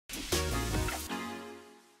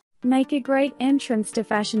Make a great entrance to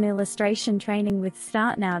fashion illustration training with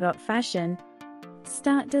Startnow.Fashion.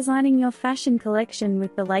 Start designing your fashion collection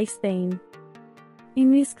with the lace theme.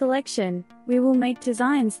 In this collection, we will make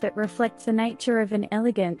designs that reflect the nature of an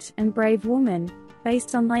elegant and brave woman,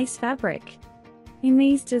 based on lace fabric. In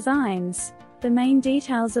these designs, the main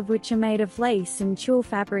details of which are made of lace and tulle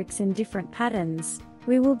fabrics in different patterns,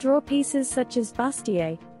 we will draw pieces such as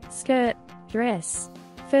bustier, skirt, dress.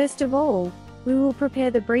 First of all, we will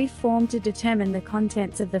prepare the brief form to determine the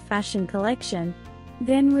contents of the fashion collection.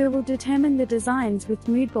 Then we will determine the designs with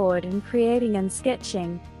Moodboard and creating and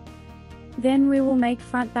sketching. Then we will make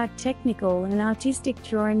front-back technical and artistic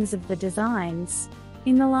drawings of the designs.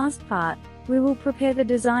 In the last part, we will prepare the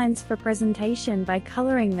designs for presentation by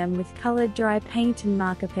coloring them with colored dry paint and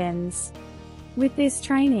marker pens. With this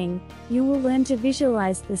training, you will learn to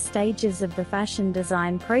visualize the stages of the fashion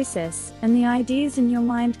design process and the ideas in your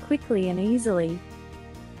mind quickly and easily.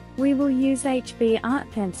 We will use HB art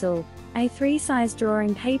pencil, A3 size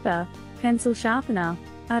drawing paper, pencil sharpener,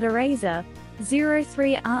 art eraser, 03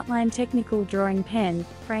 Artline technical drawing pen,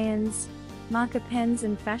 crayons, marker pens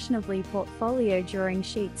and fashionably portfolio drawing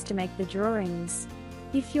sheets to make the drawings.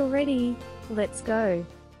 If you're ready, let's go.